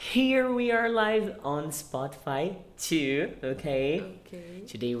Here we are live on Spotify too, okay? Okay.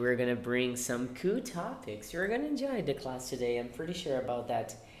 Today we're gonna bring some cool topics. You're gonna enjoy the class today, I'm pretty sure about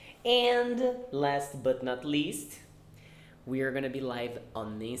that. And last but not least, we are gonna be live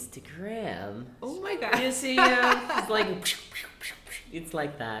on Instagram. Oh my god. You see, it's like it's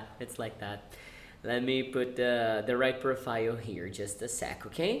like that. It's like that. Let me put the right profile here. Just a sec,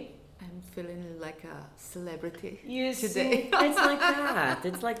 okay? I'm feeling like a celebrity You today. see, it's like that.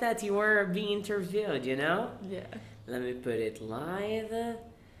 It's like that. You are being interviewed, you know? Yeah. Let me put it live.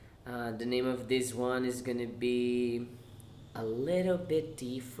 The name of this one is gonna be a little bit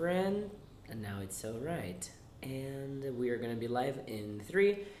different, and now it's alright. And we are gonna be live in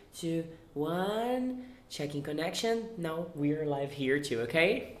 3, 2, 1. Checking connection. Now we are live here too,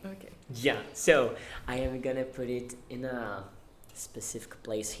 okay? Okay. Yeah, so I am gonna put it in a specific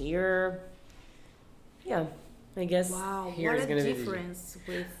place here. Yeah, I guess Wow, here what is a gonna be difference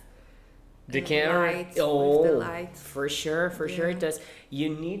with the camera. lights, Oh, with the lights. for sure Yeah. it does. You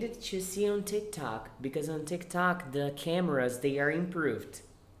needed to see on TikTok because on TikTok the cameras they are improved.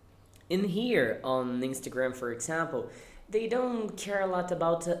 In here on Instagram, for example, they don't care a lot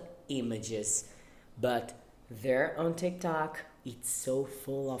about images, but there on TikTok, it's so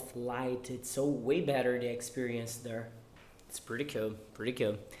full of light. It's so way better the experience there. It's pretty cool, pretty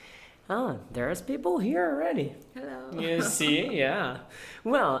cool. Ah, there's people here already. Hello. You see, yeah.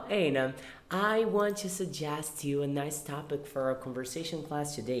 Well, Aina, I want to suggest you a nice topic for our conversation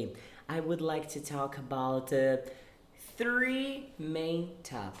class today. I would like to talk about 3 main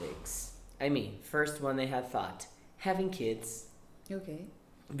topics. I mean, first one I have thought, having kids, Okay.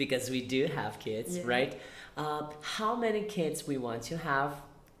 because we do have kids, Yeah. right? How many kids we want to have,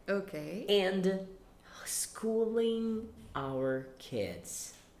 Okay. and schooling our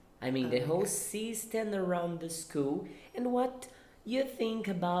kids. I mean, the whole system around the school and what you think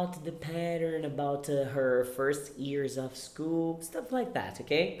about the pattern, about her first years of school, stuff like that,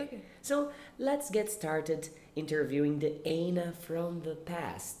 okay? Okay. So let's get started interviewing the Aina from the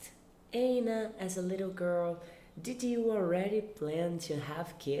past. Aina, as a little girl, did you already plan to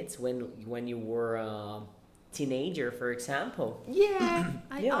have kids when you were a teenager, for example? Yeah,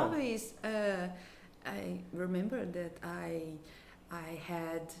 I Yeah. always I remember that I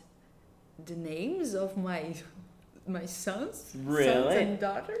had the names of my sons Really? and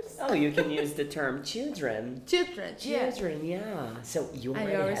daughters. Oh, you can use the term children. Children. Yeah. Children, yeah. So you I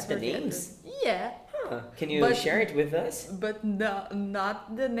already always have the forget names? them. Yeah. Huh. Can you But- share it with us? But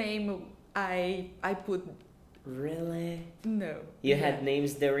not the name I put. Really? No. You had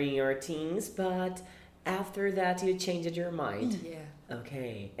names during your teens, but after that you changed your mind. Yeah.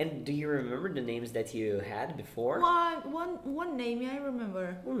 Okay. And do you remember the names that you had before? One name I remember.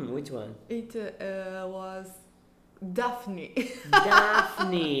 Which one? It was Daphne.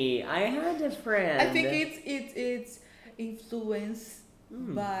 Daphne. I had a friend. I think it's influenced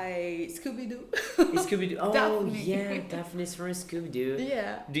by Scooby Doo. Scooby-Doo. Oh, Daphne. yeah. Daphne's from Scooby-Doo.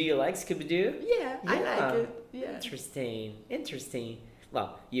 Yeah. Do you like Scooby-Doo? Yeah, I Yeah. like it. Yeah. Interesting. Interesting.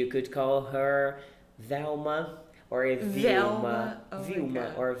 Well, you could call her Velma or a Vilma. Velma. Oh my Vilma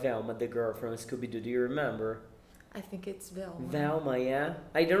God. or Velma, the girl from Scooby-Doo. Do you remember? I think it's Velma. Velma, yeah.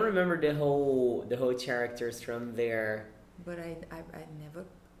 I don't remember the whole characters from there. But I never.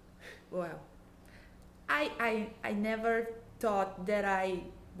 Well, I never thought that I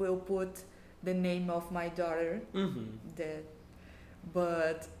will put the name of my daughter. Mm-hmm. That,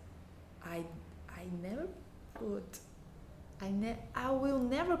 but I never put. I will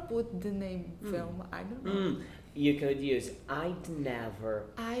never put the name Velma. I don't know. You could use I'd never.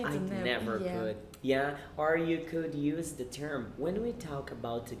 I'd never yeah. put. Yeah, or you could use the term when we talk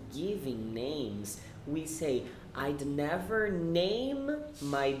about giving names, we say I'd never name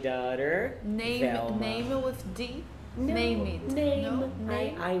my daughter Velma. Name with D. No, Name it. Name. No?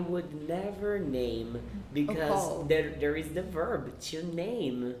 Name? I would never name because call. there is the verb to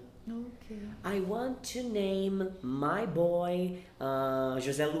name. Okay. I want to name my boy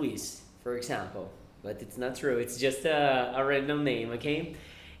José Luis, for example. But it's not true. It's just a random name, okay?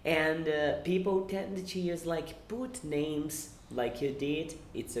 And people tend to use like put names like you did.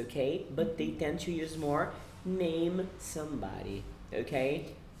 It's okay. But they tend to use more name somebody, okay?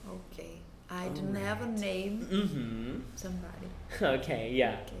 Okay. I'd Alright. never name Mm-hmm. somebody. Okay,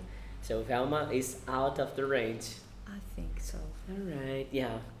 yeah. Okay. So Velma is out of the range. I think so. Alright,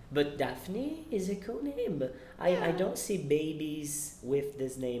 yeah. But Daphne is a cool name. I Yeah. don't see babies with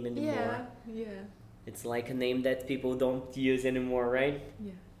this name anymore. Yeah. It's like a name that people don't use anymore, right?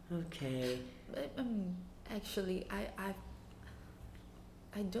 Yeah. Okay. But, actually,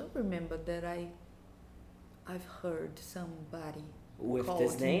 I don't remember that I've heard somebody With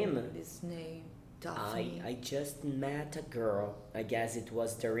this called name, this name, I Daphne. I just met a girl. I guess it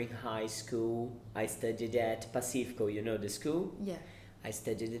was during high school. I studied at Pacifico. You know the school? Yeah. I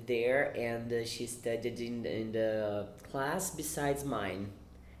studied it there, and she studied in the class besides mine.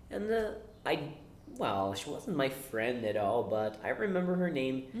 And I, well, she wasn't my friend at all, but I remember her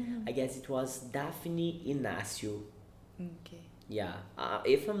name. Mm-hmm. I guess it was Daphne Inácio. Okay. Yeah,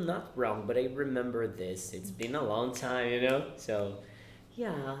 if I'm not wrong, but I remember this. It's been a long time, you know? So,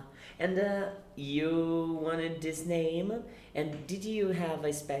 yeah. And you wanted this name, and did you have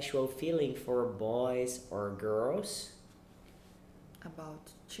a special feeling for boys or girls? About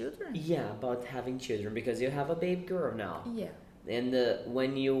children? Yeah, about having children, because you have a baby girl now. Yeah. And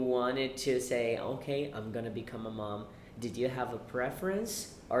when you wanted to say, okay, I'm gonna become a mom, did you have a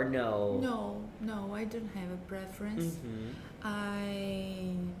preference or no? No, I don't have a preference. Mm-hmm.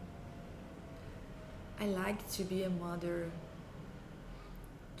 I I like to be a mother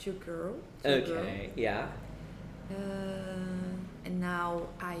to a girl. Okay, yeah. And now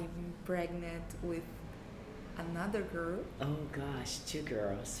I'm pregnant with another girl, Oh gosh, two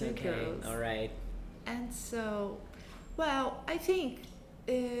girls. two Okay, girls. all right. And so, well, I think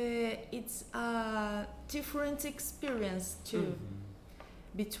it's a different experience too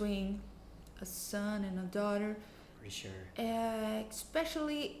Mm-hmm. between a son and a daughter. For sure.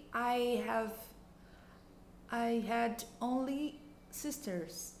 Especially, I had only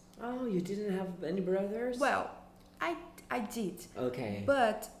sisters. Oh, you didn't have any brothers? Well, I I did, Okay.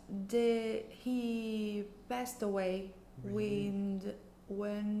 but he passed away Really?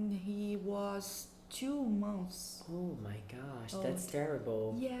 when he was 2 months Oh my gosh, old. that's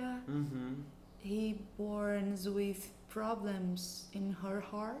terrible. Yeah, Mm-hmm. he borns with problems in her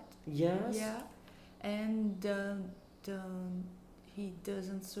heart. Yes? Yeah, and the, he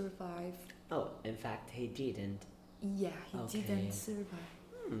doesn't survive. Oh, in fact, he didn't. Yeah, he Okay. didn't survive.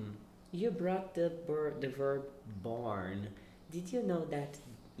 Hmm. You brought the verb born. Did you know that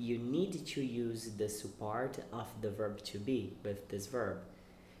you need to use the support of the verb to be with this verb?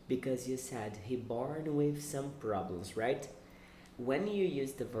 Because you said he born with some problems, right? When you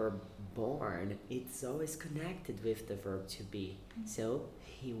use the verb born, it's always connected with the verb to be. So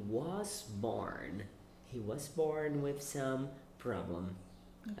he was born. He was born with some problem.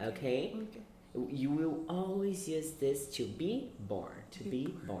 Okay? Okay. You will always use this to be born, to be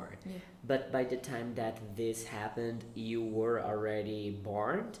born. Yeah. But by the time that this happened, you were already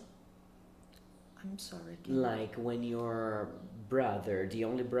born. I'm sorry. Can Like when your brother, the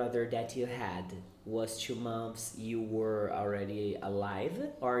only brother that you had, was 2 months, you were already alive,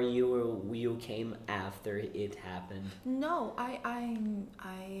 or you came after it happened? No, I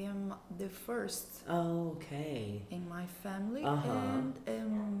am the first Okay. in my family, Uh-huh.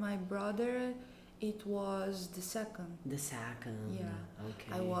 and my brother, it was the second. The second. Yeah.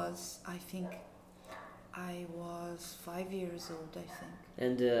 Okay. I think, I was 5 years old. I think.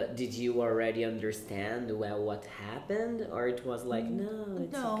 And did you already understand well what happened, or it was like no,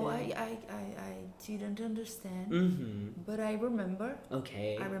 it's No, okay? I didn't understand, Mm-hmm. but I remember.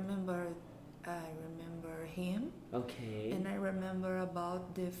 Okay. I remember him, Okay. and I remember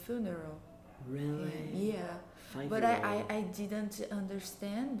about the funeral. Really? Yeah. Five But year I didn't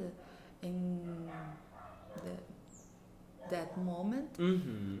understand in the, that moment.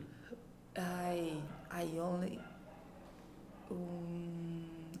 Mm-hmm. I only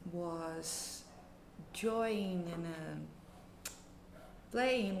was joying and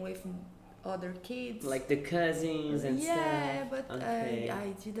playing with other kids. Like the cousins and yeah, stuff. but Okay. I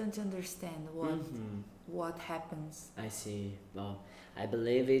didn't understand Mm-hmm. what happens. I see. Well, I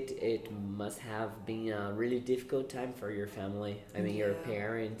believe it must have been a really difficult time for your family. I mean, your Yeah.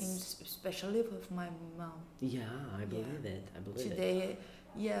 parents. Especially with my mom. Yeah, I believe it. I believe it. Today,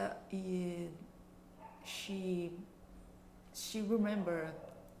 yeah, she remember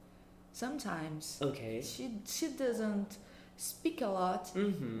sometimes. Okay. She doesn't speak a lot,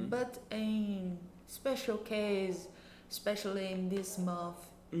 Mm-hmm. but in special case, especially in this month,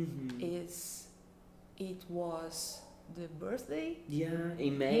 Mm-hmm. it was the birthday. Yeah,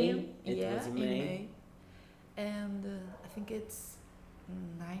 in May. Him, It yeah, was in May. and I think it's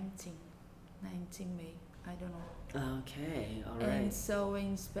 19 May. I don't know. Okay, all And right. so,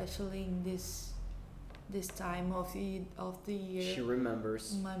 especially in this time of the year, She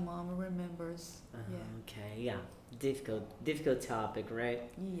remembers. my mom remembers. Yeah. Okay, yeah. Difficult topic, right?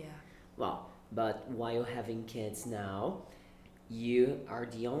 Yeah. Well, but while having kids now, you are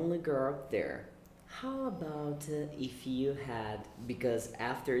the only girl there. How about if you had, because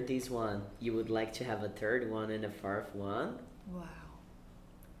after this one, you would like to have a third one and a fourth one? Wow.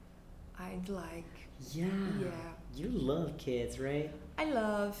 I'd like. Yeah. Yeah. You love kids, right? I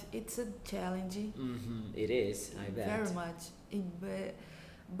love. It's a challenge, It is, I bet. very much.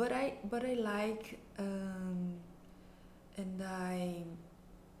 But I like, and I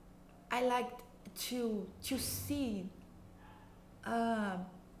like to see uh,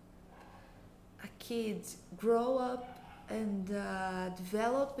 a kid grow up and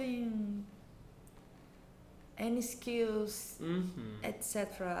developing any skills,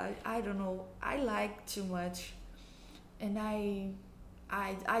 etc. I don't know. I like too much, and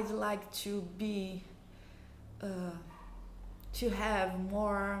I'd like to be uh, to have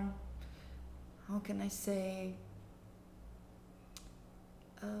more. How can I say?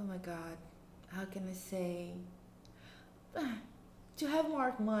 Oh my God, how can I say? To have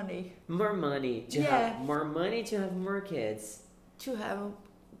more money, More money to Yeah. have more money to have more kids. to have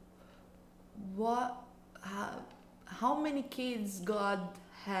what? How many kids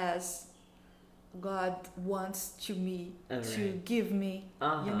has God wants to me to Alright. give me?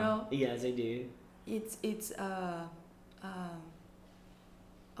 You know, Yes, I do. it's a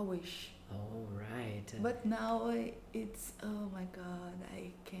wish. All right. But now it's, oh my God,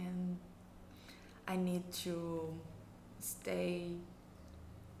 I need to stay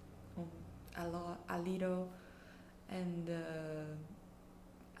a little, and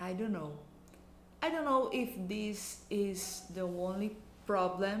I don't know. I don't know if this is the only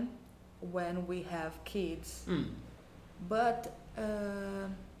problem when we have kids, Mm. but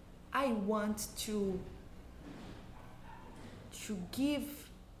I want to give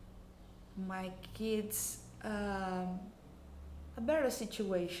my kids a better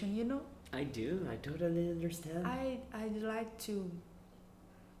situation. You know, I do. I totally understand. I'd like to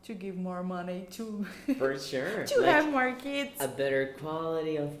give more money to For sure. to Like have more kids. a better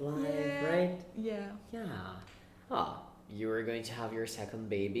quality of life, Yeah. right? Yeah. Yeah. Oh, you were going to have your second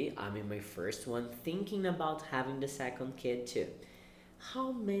baby. I'm in my first one, thinking about having the second kid too.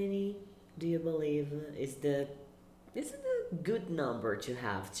 How many do you believe is it a good number to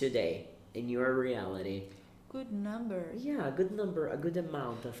have today in your reality? Good number. Yeah, a good number, a good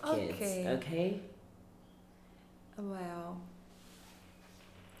amount of kids. Okay. Okay? Well,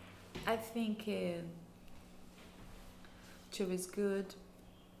 I think two is good.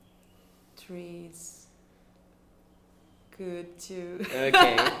 Three is good too.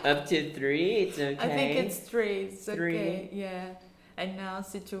 Okay. Up to 3, it's okay. I think it's three. It's Three. okay. Yeah. And now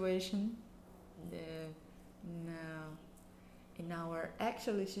situation. Now, in our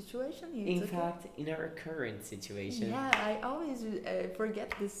actual situation, it's In okay. fact, in our current situation. Yeah, I always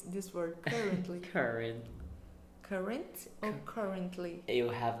forget this word currently. Current. Current or currently? You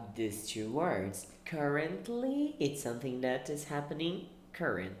have these two words. Currently, it's something that is happening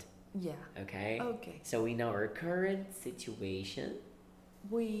current. Yeah. Okay? Okay. So in our current situation,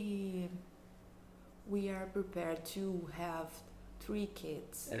 We are prepared to have 3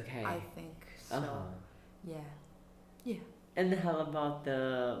 kids. okay. I think so. Uh-huh. Yeah. Yeah. And how about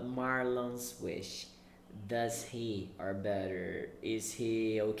the Marlon's wish? Does he, or better, is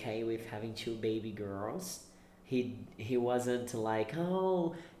he okay with having 2 baby girls? He wasn't like,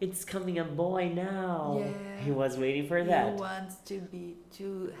 oh, it's coming a boy now. Yeah. He was waiting for He that. wants to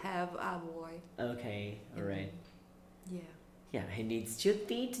have a boy. Okay, all right. Yeah. Yeah, he needs to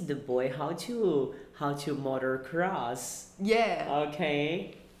teach the boy how to motocross. Yeah.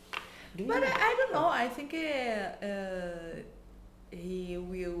 Okay. Do But you- I don't know. I think he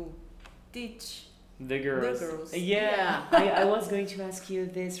will teach. The girls. The girls. Yeah, Yeah. I was going to ask you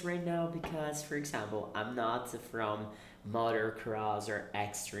this right now because, for example, I'm not from motocross or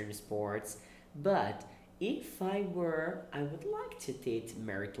extreme sports, but if I were, I would like to teach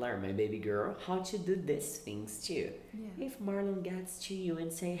Mary Claire, my baby girl, how to do these things too. Yeah. If Marlon gets to you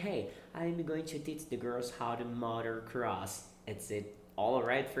and say, hey, I'm going to teach the girls how to motocross, is it all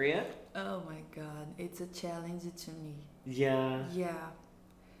right for you? Oh my God, it's a challenge to me. Yeah. Yeah,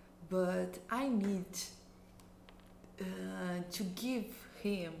 but I need to give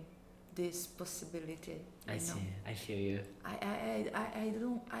him this possibility. I You see. know, I feel you.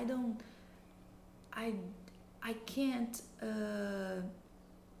 I can't.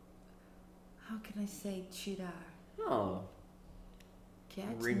 How can I say tirar? Oh,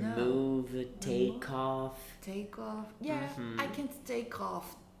 Can't no. remove, take off. Take off. Yeah, I Mhm. can't take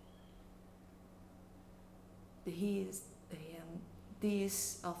off.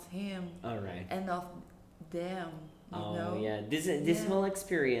 This of him All right. and of them. You Oh know. yeah, this Yeah. whole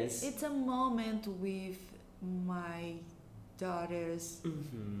experience. It's a moment with my daughters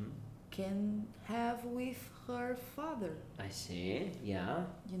Mm-hmm. can have with her father. I see. Yeah,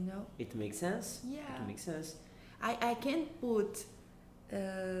 You know. it makes sense. Yeah. It makes sense. I can't put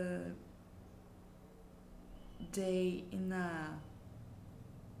they in a,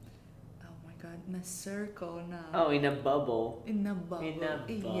 oh my god, in a circle, Oh, in a bubble. in a bubble. In a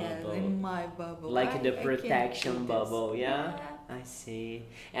Yes, bubble. in my bubble. Like the I can't protection do this. bubble, yeah? Yeah. I see.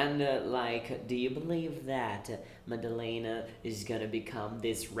 And like, do you believe that Madalena is gonna become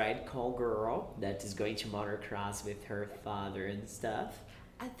this red call girl that is going to motocross with her father and stuff?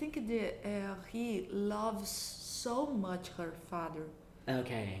 I think he loves so much her father,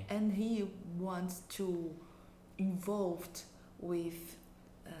 Okay. and he wants to involved with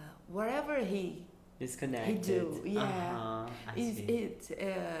whatever he Disconnected. do. Yeah. I Is see. it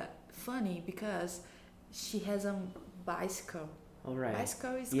funny because she has a bicycle. All right.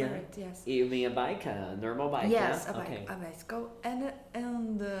 Bicycle is Yeah. correct. Yes. You mean a bike, a normal bike? Yes, Yeah? a Okay. bicycle,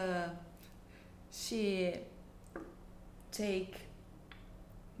 and she take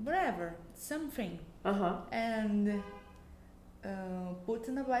whatever something Uh huh. and put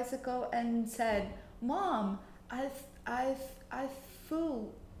in a bicycle and said, "Mom, I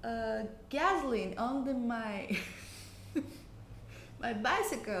full gasoline on my my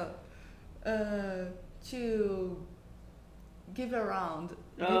bicycle to give around."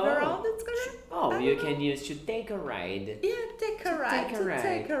 Give Oh. around, it's correct. Oh, I you don't can know. use to take a ride. Yeah, take a ride. take a ride.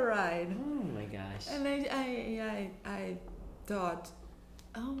 Take a ride. Oh my gosh. And I thought,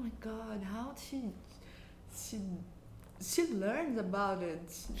 oh my God, how she she learns about it.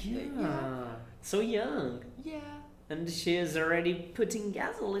 Yeah. So young. Yeah. And she is already putting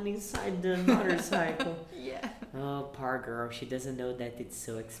gasoline inside the motorcycle. Yeah. Oh, poor girl. She doesn't know that it's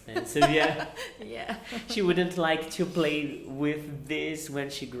so expensive. Yeah. Yeah. She wouldn't like to play with this when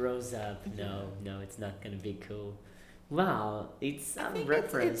she grows up. No, it's not gonna be cool. Wow, it's I a think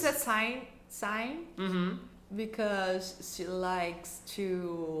reference. it's a sign Mm-hmm. because she likes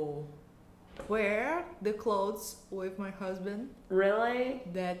to wear the clothes with my husband Really?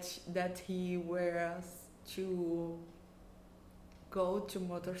 that he wears to go to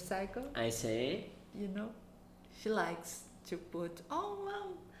motorcycle. I see. You know, she likes to put. Oh well,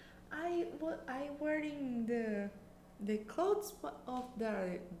 I wearing the clothes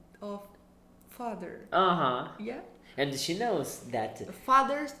of father. Uh-huh. Yeah, And she knows that. the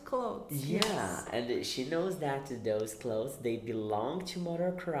father's clothes. Yeah, Yes. and she knows that those clothes they belong to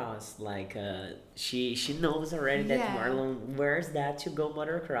motocross. Like she knows already that Yeah. Marlon wears that to go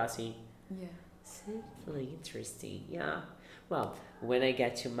motocrossing. Yeah. Simply interesting. Yeah. Well, when I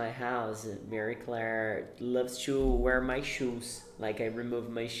get to my house, Mary Claire loves to wear my shoes. Like I remove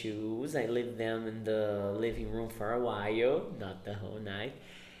my shoes, I leave them in the living room for a while, not the whole night.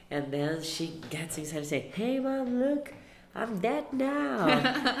 And then she gets inside and say, "Hey mom, look, I'm dead now.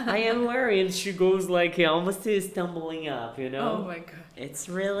 I am wearing." And she goes like almost stumbling up, you know? Oh my God. It's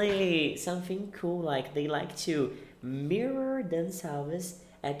really something cool. Like they like to mirror themselves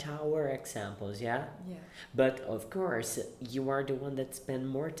at our examples, yeah? Yeah. But of course, you are the one that spend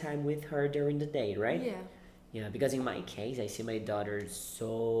more time with her during the day, right? Yeah. Yeah, because in my case, I see my daughter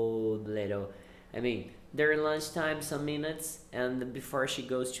so little. I mean, during lunchtime, some minutes, and before she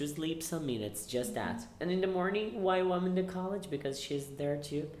goes to sleep, some minutes, just that. And in the morning, while I'm in the college, because she's there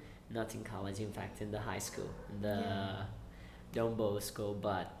too. Not in college, in fact, in the high school, in the Yeah. Don Bosco,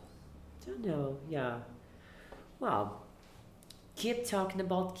 but don't know, yeah. Well, keep talking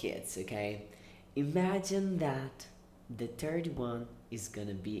about kids, okay? Imagine that the third one is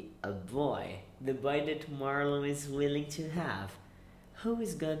gonna be a boy. The boy that Marlon is willing to have. Who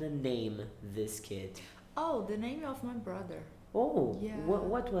is gonna name this kid? Oh, the name of my brother, Oh, Yeah.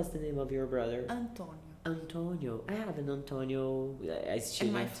 what was the name of your brother? Antonio, Antonio. I have an Antonio as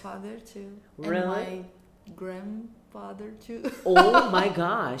and my student. father too, Really? and my grandfather too. Oh my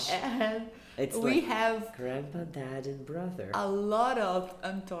gosh. And It's we like have grandpa, dad, and brother. a lot of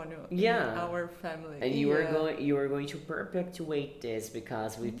Antonio Yeah. in our family. And you are going to perpetuate this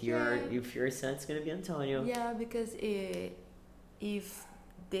because with Yeah. your son it's gonna be Antonio. Yeah, because if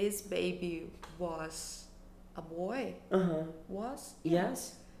this baby was a boy, Uh-huh. was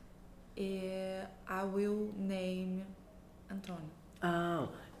Yes? I will name Antonio. Oh,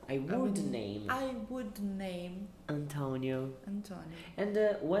 I would mean, name I would name Antonio. Antonio. And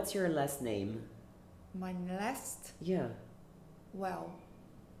what's your last name? My last, Yeah. well,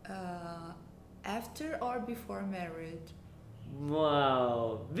 after or before marriage?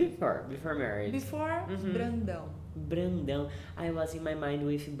 Wow. Before marriage. Before Mhm. Brandão. Brandão. I was in my mind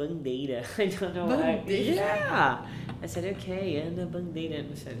with bandeira. I don't know why. Bandeira? Yeah. I said okay, and a bandeira.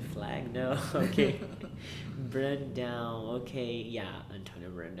 And I said flag. No. Okay. Brandão. Okay. Yeah. Antonio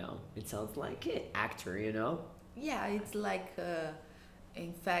Brandão. It sounds like an actor, you know. Yeah, it's like,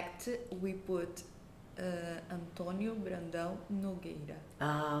 in fact, we put Antônio Brandão Nogueira.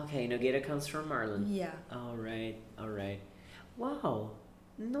 Ah, okay. Nogueira comes from Marlon. Yeah. All right, all right. Wow,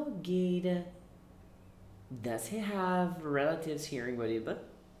 Nogueira. Does he have relatives here in Guariba?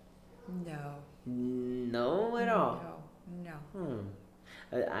 No. No, at all. No. Hmm.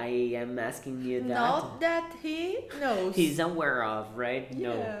 I am asking you that. Not that he knows. He's aware of, right?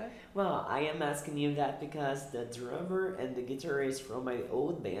 No. Yeah. Well, I am asking you that because the drummer and the guitarist from my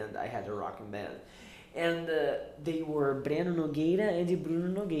old band, I had a rocking band, and they were Breno Nogueira and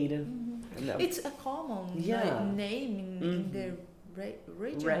Bruno Nogueira. No. It's a common Yeah. name in the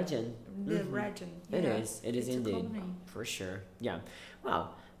region. Region. The Mhm. region. It Yeah. is. It is It's a indeed. common name. For sure. Yeah.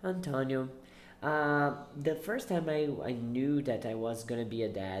 Wow. Antonio. The first time I knew that I was gonna be a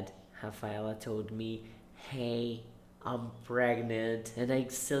dad, Rafaela told me, "Hey, I'm pregnant," and I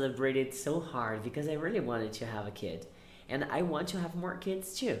celebrated so hard because I really wanted to have a kid, and I want to have more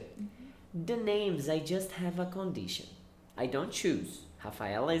kids too. The names, I just have a condition. I don't choose.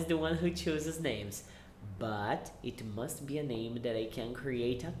 Rafaela is the one who chooses names, but it must be a name that I can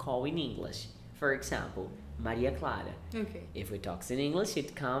create a call in English. For example, Maria Clara. Okay. If we talk in English,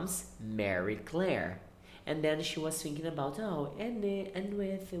 it comes Mary Claire. And then she was thinking about, oh, and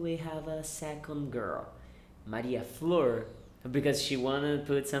if we have a second girl, Maria Flor, because she wanna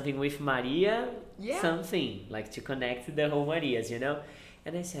put something with Maria, Yeah. something like to connect the whole Marias, you know.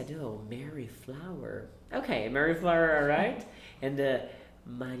 And I said, oh, Mary Flower. Okay, Mary Flower, all right. And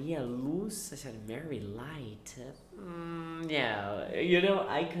Maria Luz, I said Mary Light. Yeah, you know,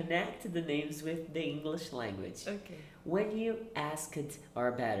 I connect the names with the English language. Okay. When you asked,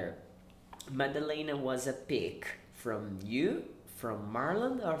 or better, Madalena was a pick from you, from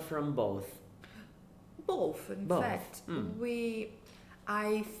Marlon, or from both? Both. In Both. fact, Mm.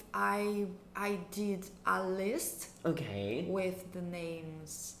 I did a list Okay, with the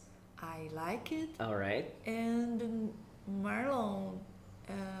names I like it, all right. and Marlon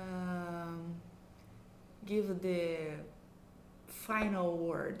give the final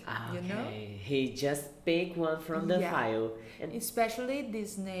word. You know. Okay, he just picked one from the Yeah. file. And Especially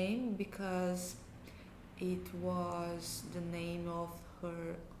this name because it was the name of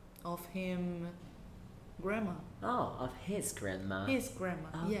him grandma, oh, of his grandma. his grandma.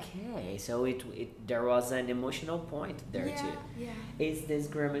 Yeah. Okay, so it there was an emotional point there Yeah. too. Yeah. Is this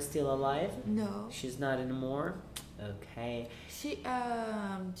grandma still alive? No. She's not anymore. Okay. She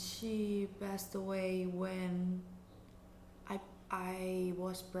passed away when I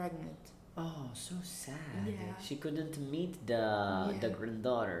was pregnant. Oh, so sad. Yeah. She couldn't meet the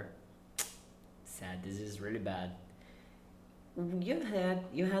granddaughter. Sad. This is really bad. You had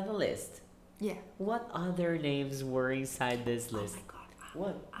a list. Yeah. What other names were inside this list? Oh my god.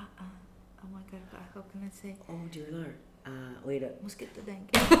 What? Oh my god. How can I say? Oh dear Lord. Wait up. Mosquito dengue.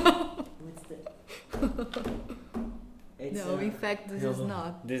 What's the? It's, No, in fact, this is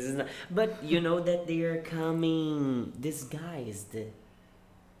not. This is not. But you know that they are coming. This guy is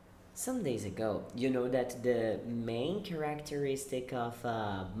some days ago. You know that the main characteristic of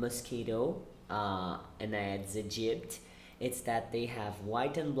mosquito and Aedes aegypti, it's that they have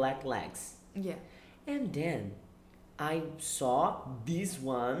white and black legs. Yeah. And then I saw this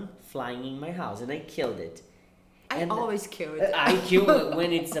one flying in my house, and I killed it. I And always kill it. I kill it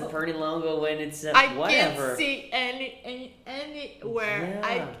when it's a pernilongo, when it's a I whatever. can't see anywhere.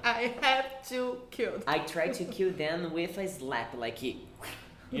 Yeah. I have to kill. I try to kill them with a slap, like it,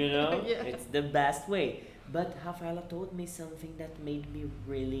 you know? Yeah. It's the best way. But Rafaela told me something that made me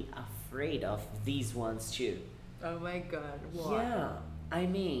really afraid of these ones too. Oh my god. What? Yeah, I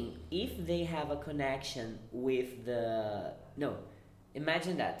mean, if they have a connection with the. No,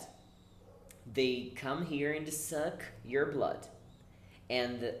 imagine that. They come here and suck your blood.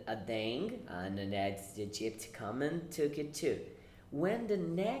 And a dengue and an Aedes aegypti come and took it too. When the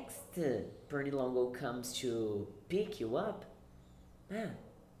next pernilongo comes to pick you up, man,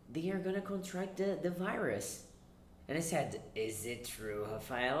 they are gonna contract the virus. And I said, is it true,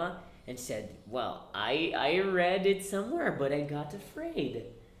 Rafaela? And she said, well, I read it somewhere, but I got afraid.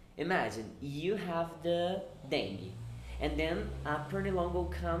 Imagine, you have the dengue, and then a pernilongo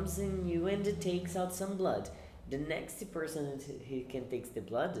comes in you and it takes out some blood. The next person who can take the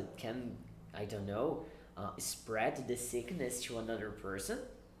blood can, I don't know, spread the sickness to another person.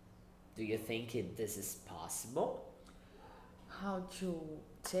 Do you think this is possible? How to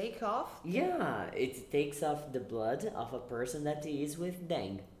take off? Yeah, it takes off the blood of a person that is with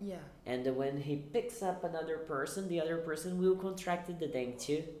dengue. Yeah. And when he picks up another person, the other person will contract the dengue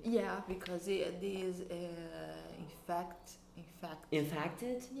too. Yeah, because it is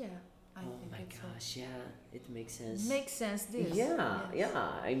Infected? Yeah. I Oh think my it's gosh, yeah, it makes sense. Makes sense. This. Yeah, Yes. yeah.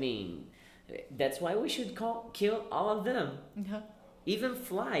 I mean, That's why we should kill all of them, Uh-huh. even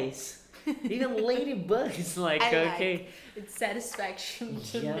flies, even ladybugs. Like, I okay, like it's satisfaction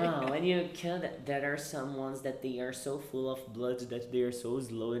to yeah, me. when you kill that, there are some ones that they are so full of blood that they are so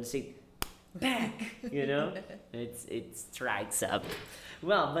slow and say back. You know, it strikes up.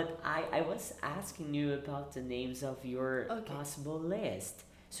 Well, but I was asking you about the names of your Okay. possible list.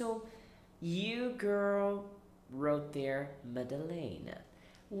 So you girl wrote there Madalena.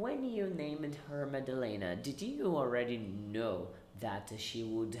 When you named her Madalena, did you already know that she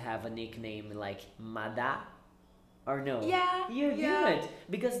would have a nickname like Mada? Or no? Yeah, You yeah, did,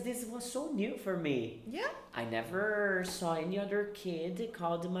 because this was so new for me. yeah. I never saw any other kid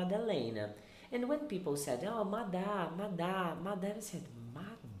called Madalena. And when people said, "Oh, Mada, Mada, Mada," I said,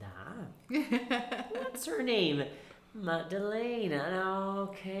 "Mada? What's her name?" Madalena.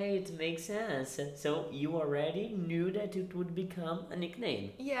 Okay, it makes sense. So you already knew that it would become a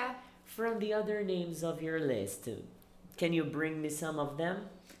nickname. Yeah, From the other names of your list, can you bring me some of them?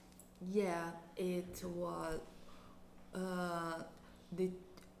 yeah. It was uh, the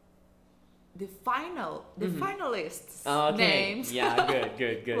the Mhm. finalists Okay. names Yeah, good,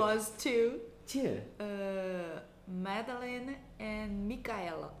 good, good. was two, Two. Madeline and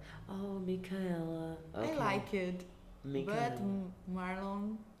Michaela. Oh, Michaela. I Okay. like it, but Michaela.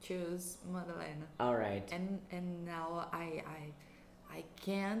 Marlon chose Madalena, All right. and now I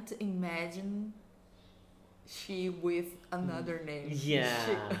can't imagine she with another name.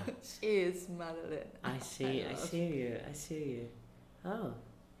 Yeah. She is Madalena. I see. I love see you. I see you. Oh,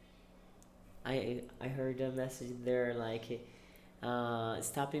 I heard a message there like,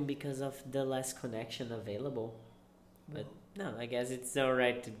 stopping because of the less connection available. But no, I guess it's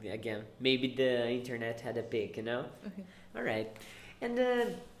alright again. Maybe the internet had a pick, you know? Okay. Alright. And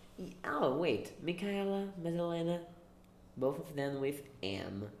oh wait, Michaela, Madalena, both of them with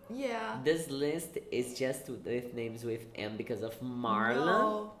M. Yeah. This list is just with names with M because of Marlon.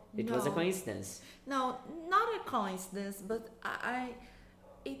 No, It no, was a coincidence. no, not a coincidence, but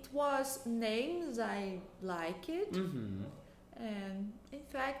it was names I like it, Mm-hmm. and in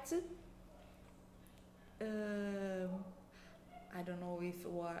fact, I don't know if it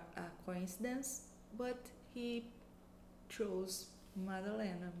was a coincidence, but he chose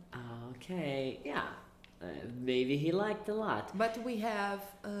Madalena. Okay, yeah. Maybe he liked a lot. But we had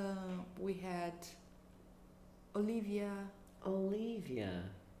Olivia. Olivia.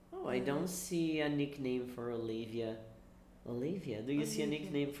 Oh, I don't see a nickname for Olivia. Olivia, do you see a Olivia.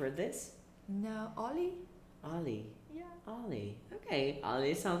 nickname for this? No, Ollie. Ollie. Yeah. Ollie. Okay,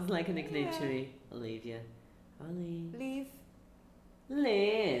 Ollie sounds like a nickname to Yeah. me. Olivia. Ollie. Liv.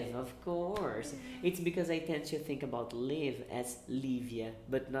 Liv, of course. It's because I tend to think about Liv as Livia,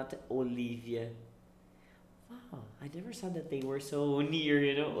 but not Olivia. Wow, I never saw that they were so near,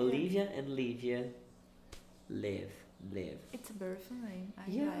 you know? Yeah. Olivia and Livia. Liv. Liv. It's a beautiful name.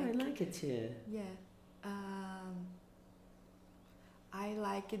 I like it too. Yeah. I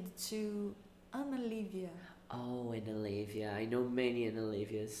like it too. Anna Livia. Oh, and Olivia. I know many and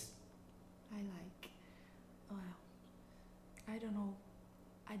Olivias. I like. Well, I don't know.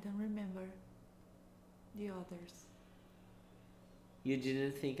 I don't remember the others. You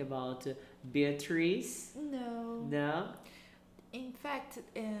didn't think about Beatrice? No. No? In fact,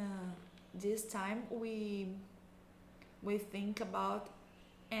 this time we think about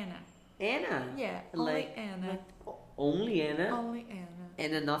Anna. Anna? Yeah, only Like, Anna. like only Anna? Only Anna.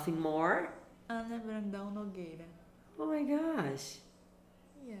 Anna, nothing more? Ana Brandão Nogueira. Oh my gosh.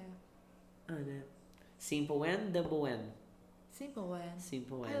 Yeah. Anna. Simple N, double N. Simple one.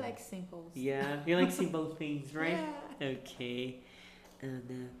 Simple N. I like simples. Yeah, you like simple things, right? Yeah. Okay.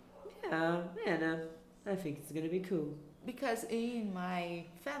 Anna. Yeah, Anna. I think it's gonna be cool. Because in my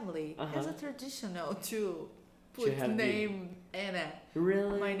family, it's a Uh-huh. traditional to put have the- name Anna.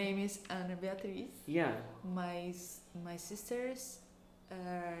 Really? My name is Ana Beatriz. Yeah. My sisters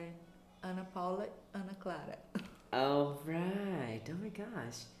are Ana Paula, Ana Clara. Oh, right. Oh my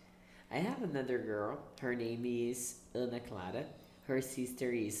gosh. I have another girl. Her name is Ana Clara. Her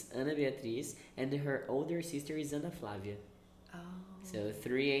sister is Ana Beatriz. And her older sister is Ana Flavia. Oh. So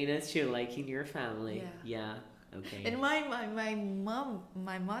 3 Anas too, like in your family. Yeah. Okay. And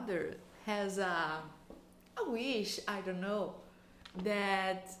my mother has a wish, I don't know,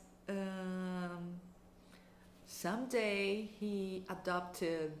 that someday he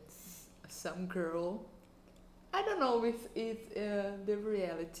adopted some girl. I don't know if it's the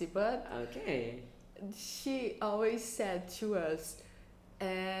reality, but Okay. she always said to us,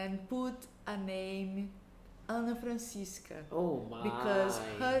 and put a name Ana Francisca. Oh my. Because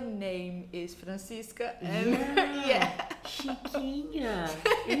her name is Francisca and Yeah. yeah. Chiquinha.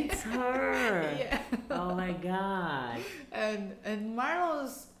 It's her. Yeah. Oh my god. And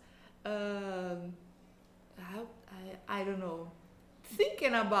Marlon's how I don't know,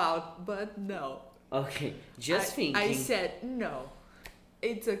 thinking about, but no. Okay, just I thinking. said no.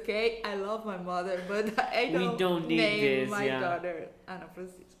 It's okay. I love my mother, but I We don't, don't need name this, my yeah. daughter Ana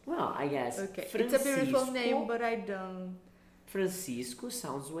Francisca. Well, I guess Okay, Francisco, it's a beautiful name, but I don't. Francisco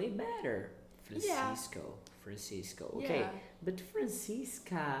sounds way better. Yeah. Francisco. Okay, Yeah. but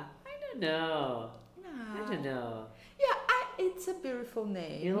Francisca, I don't know. I don't know. Yeah, it's a beautiful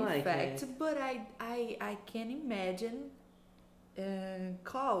name, You in like fact. it? But I can imagine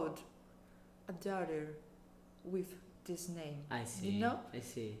called a daughter with this name. I see. You know? I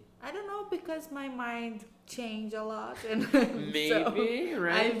see. I don't know because my mind changed a lot, and Maybe, so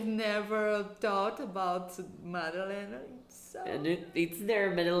right? I've never thought about Madalena. So And it's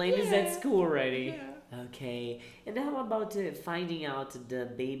there. Madeleine is at Yeah. school already. yeah. Okay. And how about finding out the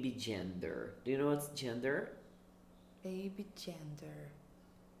baby gender? Do you know what's gender? Baby gender.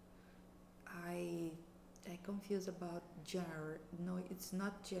 I confused about gender. No, it's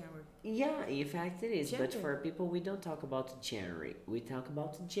not gender. Yeah, in fact it is. But Gender. for people, we don't talk about gender. We talk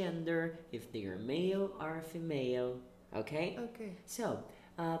about gender if they are male or female. Okay? Okay. So,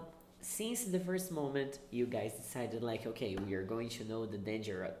 since the first moment you guys decided like, okay, we are going to know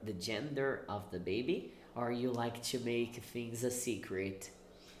the gender of the baby, or you like to make things a secret?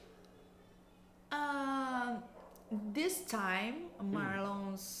 This time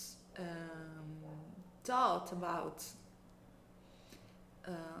Marlon's thought about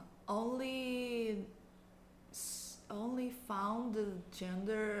only found the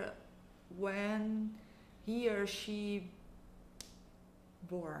gender when he or she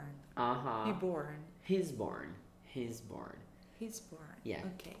born. Uh-huh. He born. He's born. He's born. He's born. Yeah.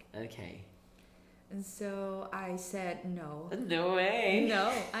 Okay. Okay. And so I said no. No way.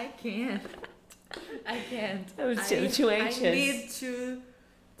 No, I can't. I can't. I was too anxious. I need to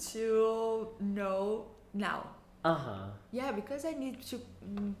know now. Uh-huh. Yeah, because I need to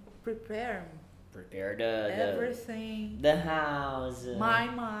prepare Prepare the everything, the house. my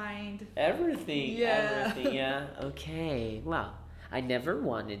mind. Everything. Yeah. Everything. Yeah. Okay. Well, I never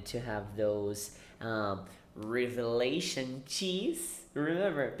wanted to have those revelation cheese.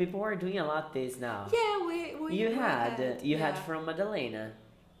 Remember, people are doing a lot this now. Yeah, we You had yeah. from Madalena.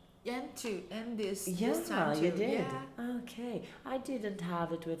 and this Yeah, this time too. you did. Yeah. Okay, I didn't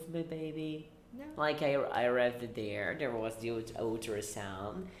have it with my baby. No. Like I arrived there, there was the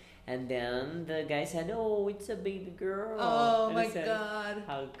ultrasound, and then the guy said, "Oh, it's a baby girl." Oh And I my said, God.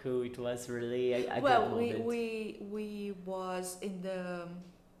 How cool it was! Really, a Well, good moment. we was in the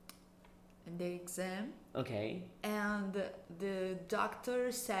exam, Okay. and the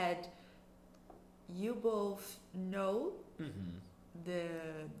doctor said, "You both know Mm-hmm. the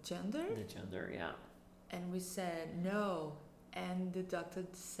gender," The gender, yeah. and we said no, and the doctor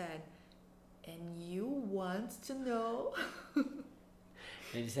said, "And you want to know?"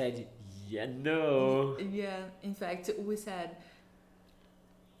 And he said, "Yeah, no." Yeah, in fact, we said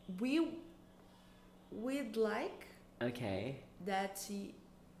we'd like Okay. that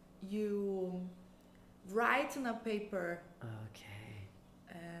you write on a paper Okay.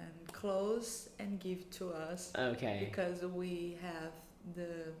 and close and give to us Okay. because we have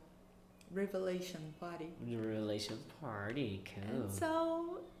the revelation party. The relation party, cool. And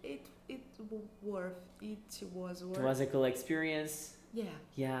so it was worth. It was a cool experience. Yeah.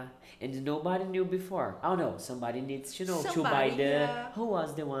 Yeah, and nobody knew before. Oh no, somebody needs to know to buy Somebody, the. yeah. Who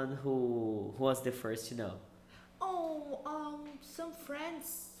was the one who was the first to know? Oh, some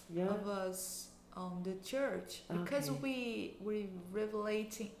friends Yeah. of us on the church because Okay. we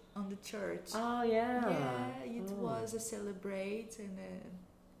revelating on the church. Oh yeah. Yeah, it Oh. was a celebration,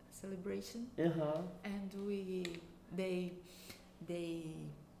 Uh huh. and they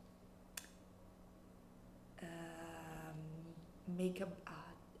make a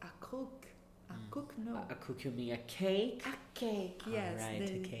cook. No, A cookie, you mean a cake? a cake. Yes, Alright,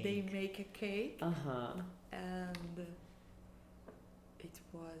 a they cake. make a cake, Uh huh. and it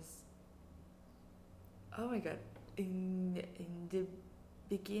was, oh my God, in the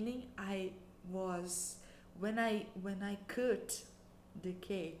beginning I was when I cut the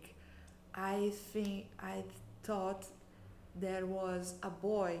cake, I thought there was a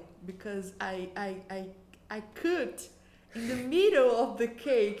boy because I cut in the middle of the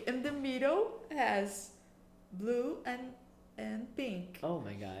cake, and the middle has blue and pink. Oh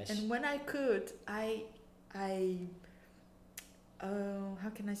my gosh. And when I could, how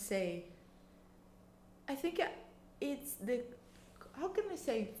can I say? I think it's the, how can I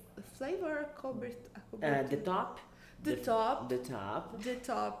say, flavor The top. the top. The top. The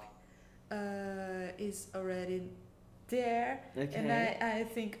top is already there, Okay. and I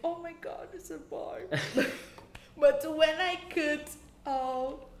think, oh my god, it's a boy. But when I cut,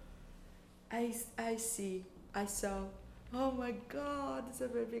 oh, I saw, oh my god, it's a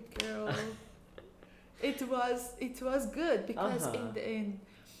baby girl. It was good because Uh-huh. in the end,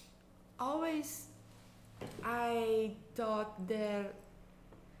 always I thought that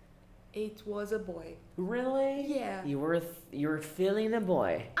it was a boy. Really? Yeah. You were feeling a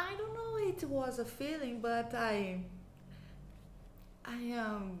boy. I don't know it was a feeling, but I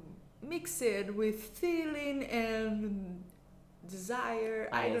am mixed with feeling and desire.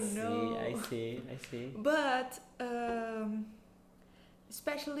 I don't know. I see. But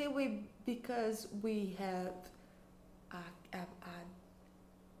especially because we have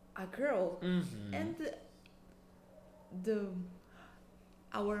a girl, Mm-hmm. and the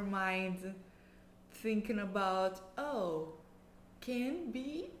our mind thinking about, oh, can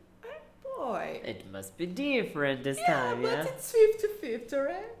be a boy. It must be different this Yeah, time, but yeah? it's 50-50,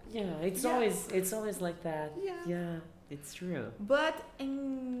 right? Yeah, it's Yeah. always like that. Yeah. Yeah, it's true. But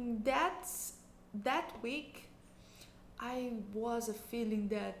in that week, I was a feeling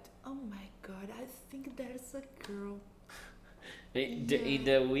that, oh my god, I think there's a girl. In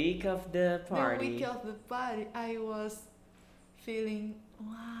the week of the party. The week of the party, I was feeling,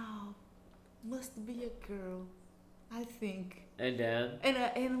 wow, must be a girl, I think. And then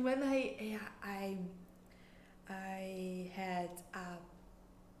And when I had a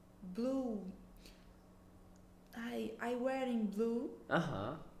blue, I wearing blue,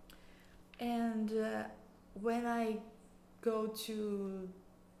 uh-huh. and when I go to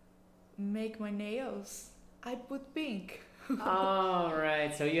make my nails, I put pink. All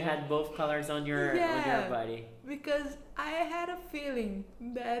right. So you had both colors on your Yeah. body. Because I had a feeling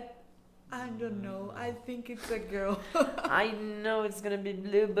that, I don't know, I think it's a girl. I know it's gonna be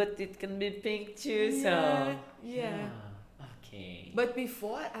blue, but it can be pink too. So Yeah. Okay. But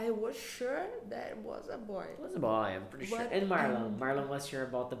before, I was sure that it was a boy. It was a boy, I'm pretty sure. But, And Marlon was sure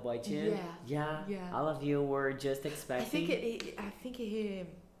about the boy too. Yeah. Yeah. Yeah. All of you were just expecting. I think he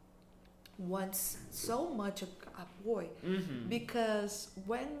wants so much a boy, Mm-hmm. because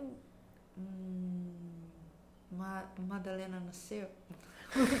when Madalena nasceu,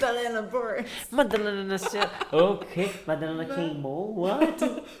 Madalena born, Madalena nasceu. Okay. Madalena queimou. What?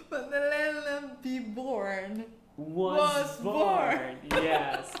 Madalena be born. Was born.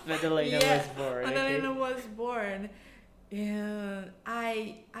 Yes. Madalena Yeah, was born. Madalena Okay. was born, and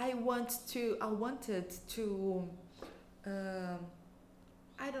I wanted to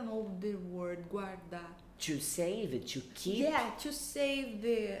I don't know the word, guardar. To save it, to keep. Yeah, to save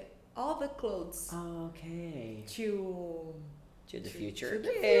all the clothes Okay. to To the To- future. to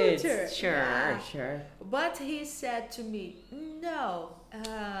the kids. future, Sure, yeah. sure. But he said to me, no,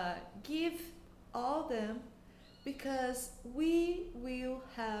 give all them, because we will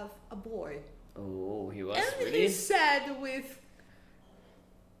have a boy. Oh, he was And really. he said with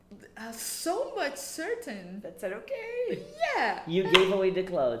so much certain. That said, okay. Yeah. You gave away the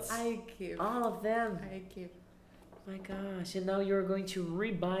clothes. I give. All of them. I give. My gosh, and now you're going to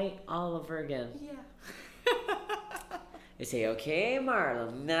rebuy all over again. Yeah. You say, okay,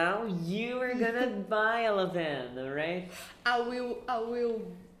 Marlon, now you are gonna buy all of them, alright? I will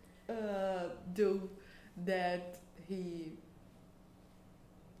do that. He.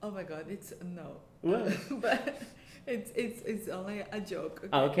 Oh my God! It's no. What? But it's only a joke.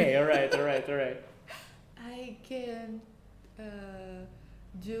 Okay, alright. I can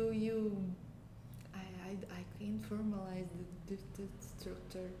do you. I can formalize the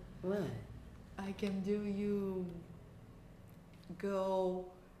structure. What? I can do you go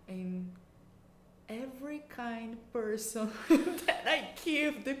in every kind person that I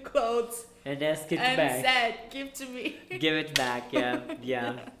give the clothes And ask it and back. said, give to me. Give it back, yeah.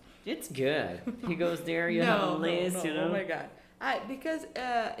 It's good. He goes there, you have a list, you know? Oh my God. Because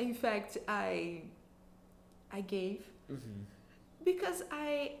in fact I gave Mm-hmm. because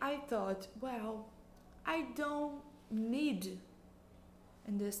I thought, well, I don't need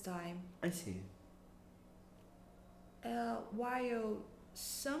in this time. I see. While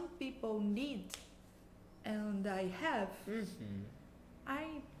some people need and I have, Mm-hmm. I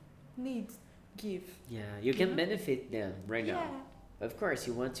need give. Yeah, you can Yeah. benefit them right Yeah. now. Of course,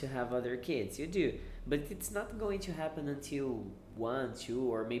 you want to have other kids, you do, but it's not going to happen until 1, 2,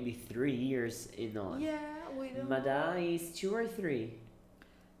 or maybe 3 years in on. Yeah, we don't. Mada is 2 or 3,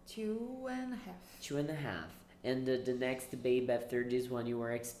 2.5. 2.5, And the next babe after this one you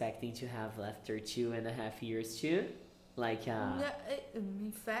were expecting to have after 2.5 years too? Like, No,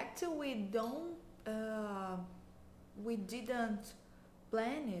 in fact, we didn't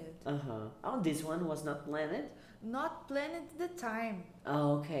plan it. uh-huh. Oh, this one was not planned? Not planned at the time.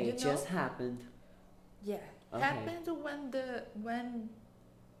 Oh, okay, You it know? just happened. Yeah, Okay. happened when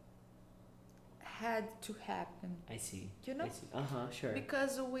had to happen. I see. You know, I see. Uh-huh, sure.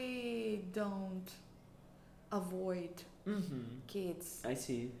 because we don't avoid Mm-hmm. kids I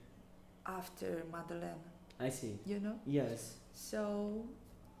see. after Madalena. I see. You know, Yes. so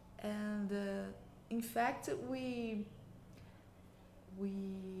and in fact we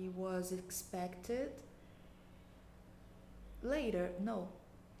was expected later no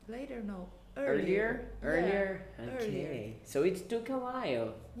Earlier? Yeah, Earlier? Okay. earlier. So it took a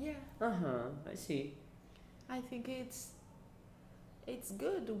while. yeah. Uh-huh. I see. I think it's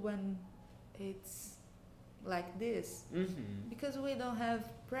good when it's like this Mm-hmm. because we don't have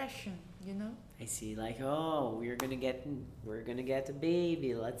pressure, you know. I see. Like, oh, we're gonna get a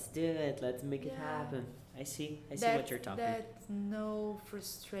baby. Let's do it. Let's make it Yeah. happen. I see. I see what you're talking. That's no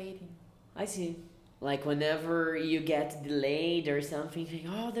frustrating. I see. Like whenever you get delayed or something, like,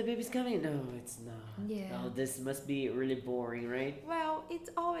 oh, the baby's coming. No, it's not. Yeah. Oh, this must be really boring, right? Well, it's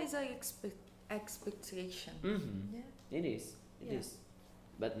always a expectation. Mm-hmm. Yeah. It is. It Yeah. is.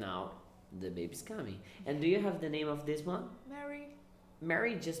 But now the baby's coming. And do you have the name of this one? Mary.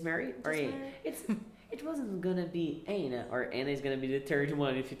 Mary, just Mary, or Just A? Mary. It wasn't gonna be Anna, or Anna is gonna be the third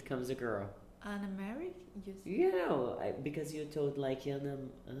one if it comes a girl. Anna Mary? Yes. You know, because you told like Anna,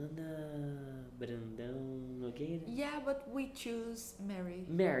 Brandão, okay? Yeah, but we choose Mary.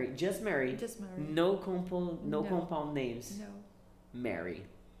 Mary, just Mary. Just Mary. No compound, no No. compound names. No. Mary.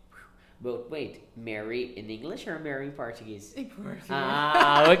 But wait, Mary in English or Mary in Portuguese? In Portuguese.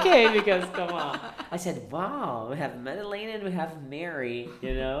 Ah, okay, because come on. I said, wow, we have Madeleine and we have Mary,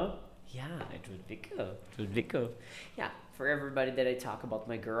 you know? Yeah, it would be cool. It would be cool. Yeah, for everybody that I talk about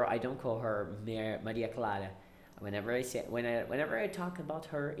my girl, I don't call her Maria Clara. Whenever I talk about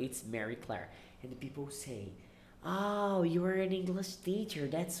her, it's Mary Claire. And the people say, oh, you are an English teacher.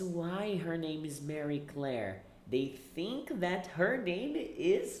 That's why her name is Mary Claire. They think that her name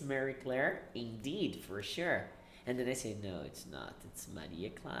is Mary Claire, indeed, for sure. And then I say, no, it's not. It's Maria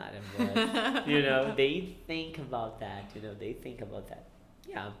Clara. But, they think about that. They think about that.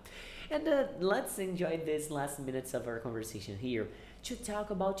 Yeah. And let's enjoy these last minutes of our conversation here to talk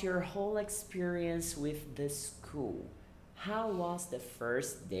about your whole experience with the school. How was the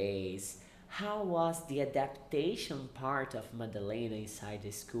first days? How was the adaptation part of Madalena inside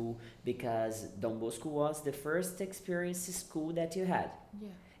the school? Because Dom Bosco was the first experience school that you had. Yeah.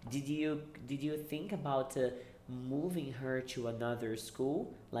 Did you think about moving her to another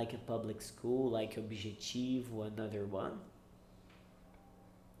school, like a public school, like Objetivo, another one?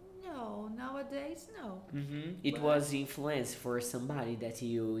 No, nowadays no. Mm-hmm. It But was influence for somebody that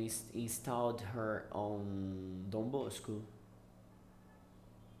you installed her on Dom Bosco.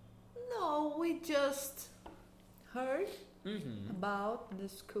 no, we just heard Mm-hmm. about the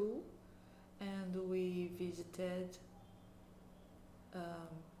school and we visited um,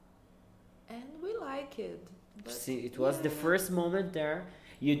 and we like it. But See, it was the yeah. first moment there.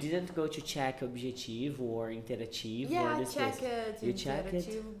 You didn't go to check Objetivo or Interativo or Yeah, this check place. it You check it?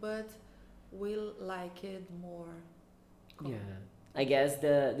 interactive, but we like it more. Yeah. I guess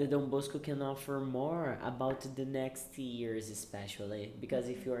the Dom Bosco can offer more about the next years, especially because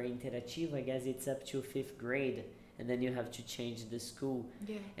if you are interactive, I guess it's up to fifth grade, and then you have to change the school.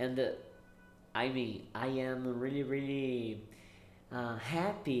 Yeah. And I mean, I am really, really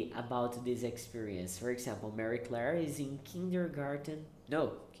happy about this experience. For example, Mary Claire is in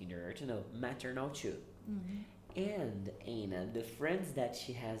maternal too. Hmm. And Anna, the friends that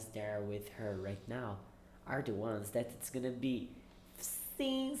she has there with her right now are the ones that it's gonna be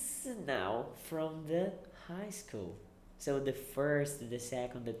since now from the high school. So the first, the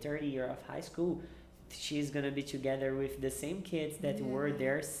second, the third year of high school, she's gonna be together with the same kids that were Yeah.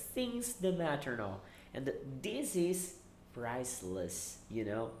 there since the maternal. And this is priceless,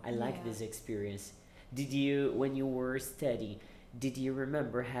 I like Yeah. this experience. When you were studying, did you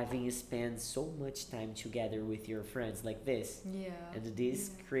remember having spent so much time together with your friends like this? Yeah. And this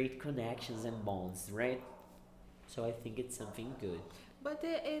Yeah. create connections and bonds, right? So I think it's something good. But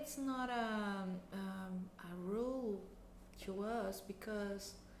it's not a rule to us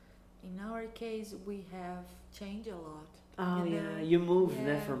because in our case we have changed a lot. Oh You yeah, know? you move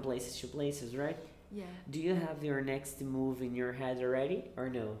Yeah. from places to places, right? Yeah. Do you have your next move in your head already, or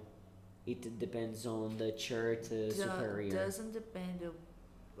no? It depends on the church superior. Doesn't depend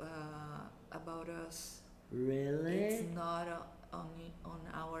about us. Really? It's not on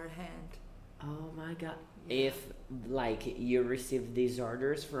our hand. Oh my God. Yeah. If like you receive these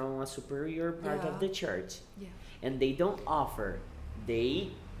orders from a superior part of Yeah. the church Yeah. and they don't offer,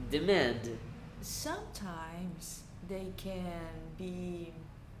 they demand. Sometimes they can be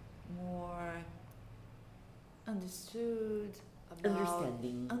more understood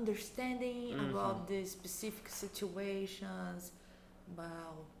about Understanding. about the specific situations,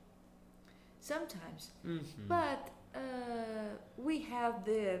 about sometimes. Mm-hmm. But we have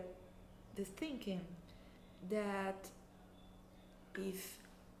the thinking that if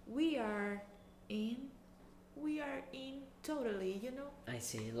we are in, we are in totally, you know? I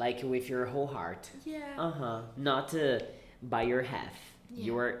see. Like with your whole heart. Yeah. Uh-huh. Not by your half. Yeah.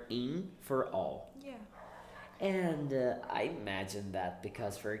 You are in for all. Yeah. And I imagine that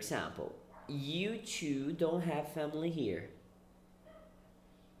because, for example, you two don't have family here.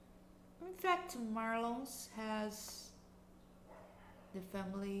 In fact, Marlon's has the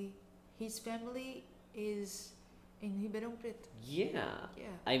family. His family is in Ribeirão Preto. Yeah. Yeah.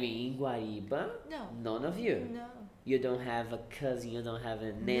 I mean, in Guariba, No. none of you. No. You don't have a cousin, you don't have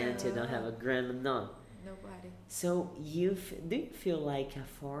an aunt, you don't have a grandma, none. Nobody. So do you feel like a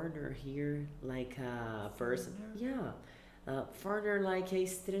foreigner here, like a person? Foreigner? Yeah, foreigner like a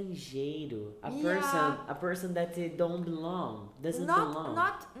estrangeiro, Yeah. a person that don't belong, doesn't Not belong.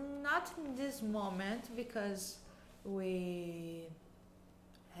 not in this moment because we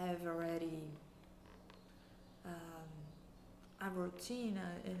have already a routine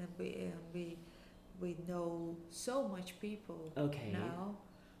and we know so much people Okay. now.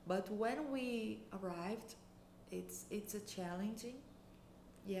 But when we arrived, it's a challenging.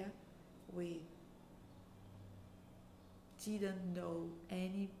 Yeah, we didn't know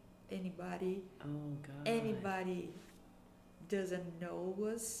anybody. Oh God. Anybody doesn't know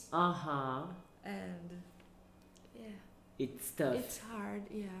us, Uh huh. and yeah, It's tough. it's hard.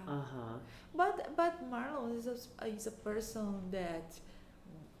 Yeah, Uh huh. but Marlon is a person that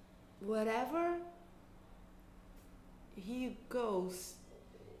whatever he goes,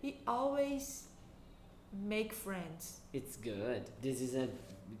 he always make friends. It's good.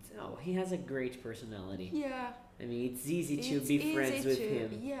 Oh, he has a great personality. Yeah, I mean, it's easy to it's be easy friends with to,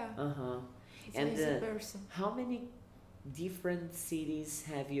 him. Yeah, Uh huh. it's And an easy person. how many different cities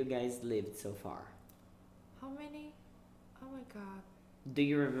have you guys lived so far? How many? Oh my God. Do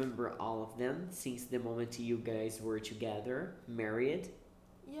you remember all of them since the moment you guys were together, married?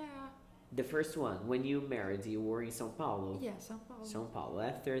 Yeah, The first one, when you married, you were in São Paulo. yeah, São Paulo. São Paulo.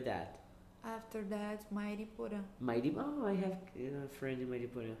 After that, After that, Mairipora. Oh, I have a friend in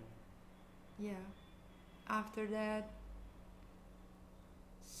Maripura. Yeah. After that,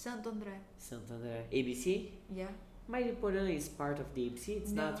 Santo André. Santo André. ABC? Yeah. Maripura is part of the ABC,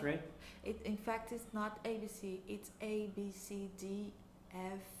 it's No. not, right? In fact, it's not ABC. It's A B C D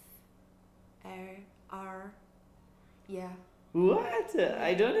F R. Yeah. What?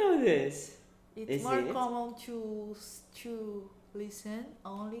 I don't know this. It's Is more it? common to listen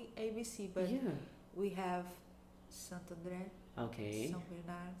only ABC, but Yeah. we have Santo André, Okay. São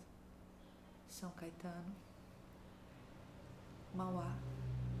Bernardo, São Caetano, Mauá,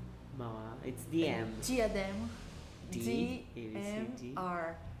 Mauá. It's the M. Diadema, D, D A, B, C, M D.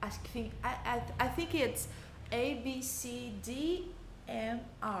 R. I think it's A B C D M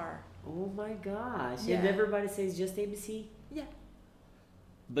R. Oh my gosh. Yeah. And everybody says just ABC. Yeah.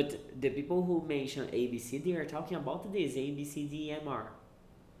 But the people who mention ABC, they are talking about this ABCDMR.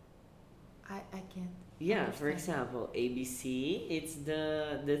 I can't. Yeah, for Understand. example, ABC, it's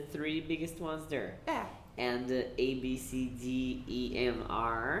the three biggest ones there. Yeah. And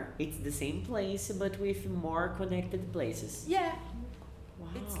ABCDEMR, it's the same place but with more connected places. Yeah. Wow.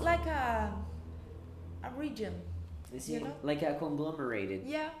 It's like a region. I see. you know? Like a conglomerated.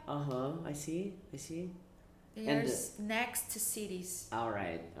 Yeah. Uh-huh, I see. They And, are next to cities.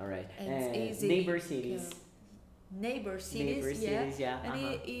 Alright. And it's easy. Neighbor cities. Neighbor cities. Neighbor Yeah. cities, yeah. And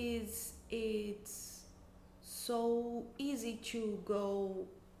Uh-huh. it's so easy to go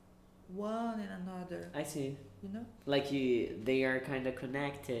one and another. I see. You know, Like they are kind of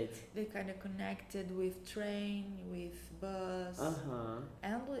connected. they're kind of connected with train, with bus, Uh-huh.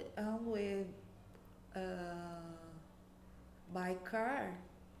 and with by car.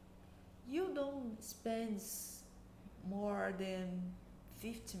 You don't spend more than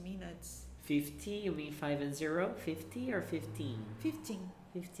 50 minutes. 50, you mean 5 and 0? 50 or 15? 15.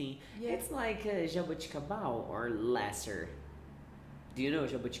 15. Yeah. It's like Jaboticabal or lesser. Do you know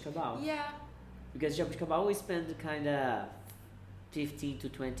Jaboticabal? Yeah. Because Jaboticabal we spend kind of 15 to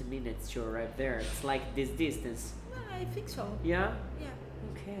 20 minutes to arrive there. It's like this distance. I think so. Yeah? Yeah.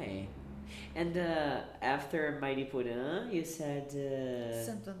 Okay. And after Mariporã, you said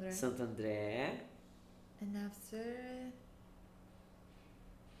Santo André. Santo André. And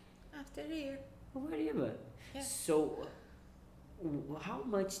after here. Guariba. Yeah. So, how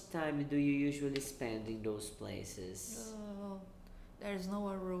much time do you usually spend in those places? There's no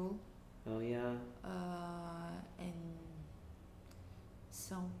a rule. Oh yeah. In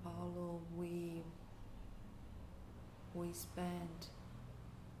São Paulo, we spend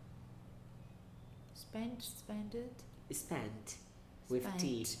it. Spent with Spent.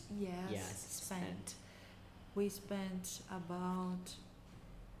 T. Yes. Yes, Spent. We spent about.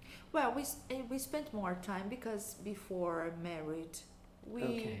 Well, we spent more time because before married,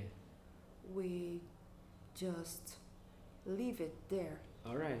 Okay. we just leave it there,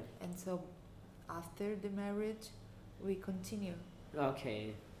 All right. and so after the marriage, we continue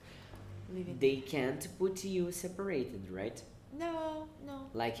Okay. living. They can't put you separated, right? No.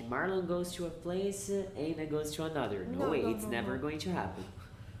 Like Marlon goes to a place, Aina goes to another. No, No, way, no, it's no, never no. going to happen.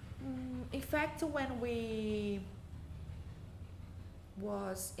 In fact, when we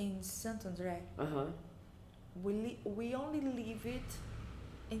was in Santo André, Uh huh. we only leave it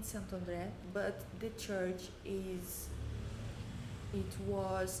in Santo André, but the church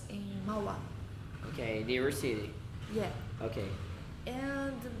was in Mauá. Okay, New York City. Yeah, Okay.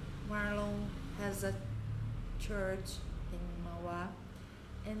 and Marlon has a church in Mauá,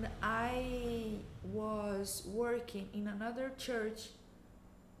 and I was working in another church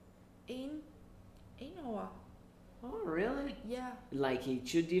in Mauá. Oh, really? Yeah, Like in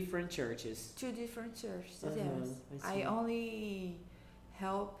two different churches. two different churches. Uh-huh, Yes, I see. I only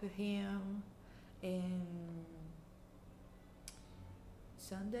help him in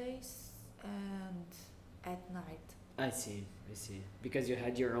Sundays and at night. I see. Because you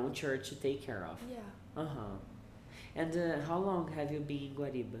had your own church to take care of. Yeah, Uh huh. And how long have you been in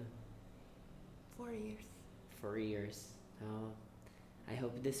Guariba? 4 years. 4 years. Oh, I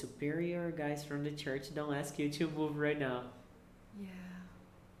hope the superior guys from the church don't ask you to move right now. Yeah,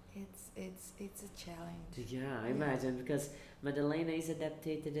 it's a challenge. Yeah, I Yeah. imagine because Madalena is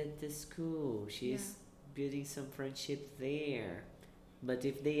adapted at the school. She's building some friendship there. But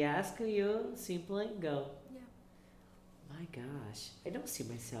if they ask you, simply go. Yeah. My gosh, I don't see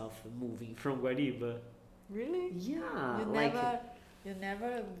myself moving from Guariba. Really? Yeah, You like you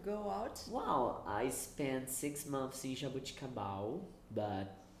never go out? wow, I spent 6 months in Jaboticabal, but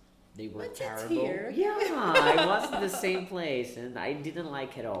they were But it's terrible. here. Yeah, I was in the same place and I didn't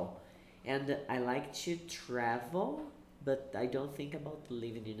like it all. And I like to travel, but I don't think about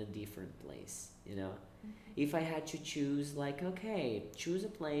living in a different place, you know? If I had to choose, like, okay, choose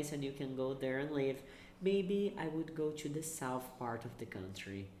a place and you can go there and live, maybe I would go to the south part of the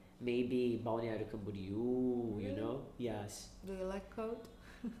country. Maybe Balneário Camboriú, you Really? know? Yes. Do you like cold?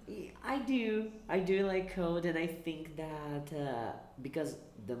 I do. I do like code, and I think that because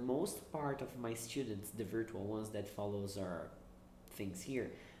the most part of my students, the virtual ones that follows our things here,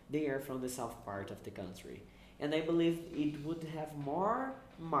 they are from the south part of the country, and I believe it would have more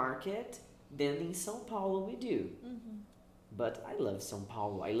market than in São Paulo we do. Mm-hmm. But I love São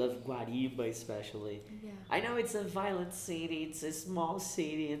Paulo. I love Guariba especially. Yeah. I know it's a violent city, it's a small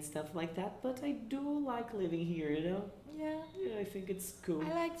city and stuff like that, but I do like living here, you know? Yeah. Yeah, I think it's cool.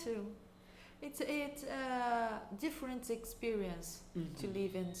 I like to. It's a different experience to Mhm.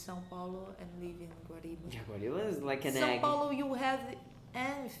 live in São Paulo and live in Guariba. Yeah, Guariba is like an São egg. Paulo, you have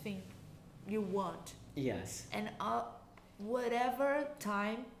anything you want, Yes. and whatever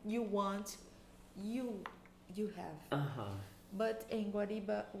time you want, you have. Uh-huh. But in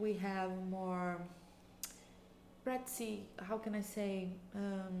Guariba, we have more. Let's see, how can I say?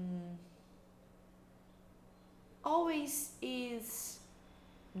 Always is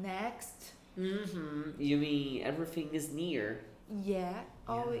next. Mm-hmm. You mean everything is near? Yeah,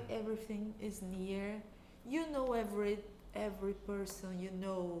 always Yeah. everything is near. You know every person. You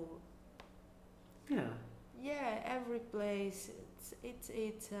know. Yeah. Yeah, every place.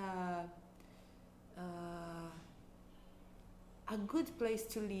 It's a good place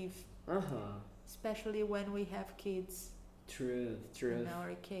to live, Uh-huh. especially when we have kids. True, true. In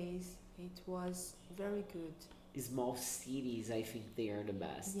our case, it was very good. Small cities, I think they are the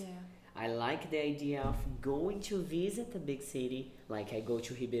best. Yeah. I like the idea of going to visit a big city. Like I go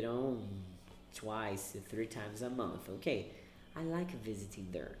to Ribeirão twice, 3 times a month. Okay, I like visiting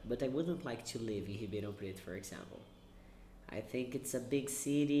there, but I wouldn't like to live in Ribeirão Preto, for example. I think it's a big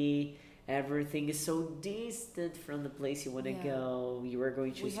city. Everything is so distant from the place you want to Yeah. go. You are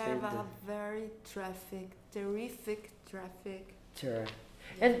going to We spend. have a very terrific traffic. Sure.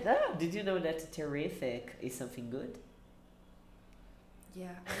 Yeah. And did you know that terrific is something good? Yeah,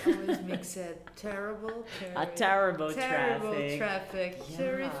 I always mix it. Terrible, A terrible terrible traffic. traffic. Yeah.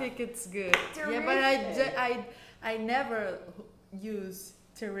 Terrific, it's good. Yeah, but Terrific. I never use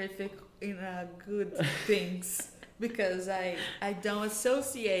terrific in good things because I don't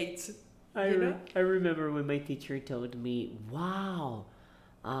associate. You know? I remember when my teacher told me, "Wow,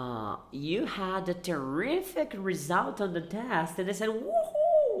 you had a terrific result on the test," and I said,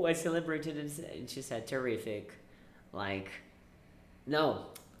 "Woohoo!" I celebrated and she said, "Terrific," like. No,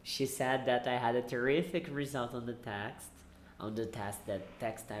 she said that I had a terrific result on the text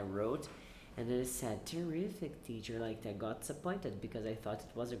I wrote, and then I said, "Terrific, teacher!" Like I got disappointed because I thought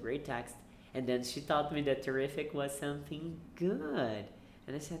it was a great text, and then she taught me that terrific was something good,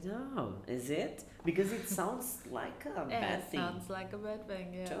 and I said, "Oh, is it?" Because it sounds like a Yeah, bad it thing. sounds like a bad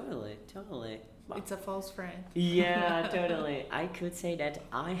thing. Yeah, Totally, totally. it's a false friend. Yeah, totally. I could say that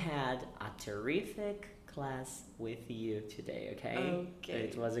I had a terrific class with you today, okay? Okay.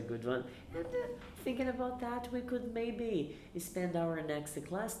 It was a good one. And thinking about that, we could maybe spend our next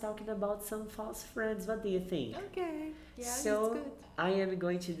class talking about some false friends. What do you think? Okay. Yeah, So, that's good. I am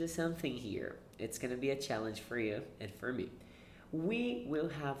going to do something here. It's going to be a challenge for you and for me. We will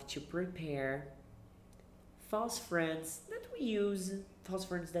have to prepare false friends that we use, false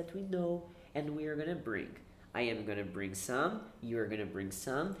friends that we know, and we are gonna bring. I am gonna bring some, you are gonna bring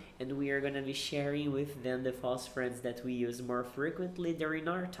some, and we are gonna be sharing with them the false friends that we use more frequently during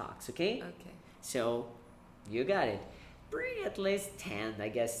our talks, okay? Okay. So, you got it. Bring at least 10, I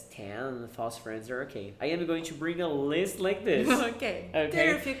guess 10 false friends are okay. I am going to bring a list like this. Okay. Okay.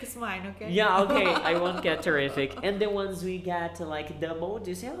 Terrific is mine. Okay. Yeah, okay, I won't get terrific. And the ones we get like double,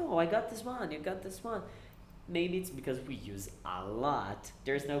 you say, oh, I got this one, you got this one. Maybe it's because we use a lot.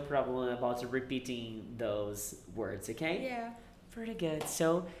 There's no problem about repeating those words, okay? Yeah. Pretty good.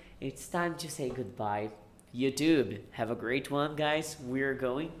 So it's time to say goodbye. YouTube, have a great one, guys. We're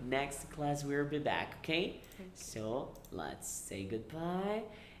going. Next class, we'll be back, okay? So let's say goodbye.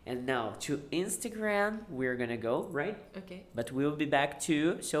 And now to Instagram, we're gonna go, right? Okay. But we'll be back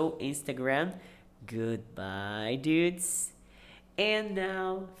too. So Instagram, goodbye, dudes. And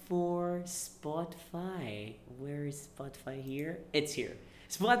now for Spotify. Where is Spotify here? It's here.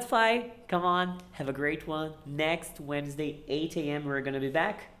 Spotify, come on, have a great one. Next Wednesday, 8 a.m., we're gonna be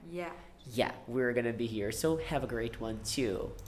back. Yeah. Yeah, we're gonna be here. So have a great one too.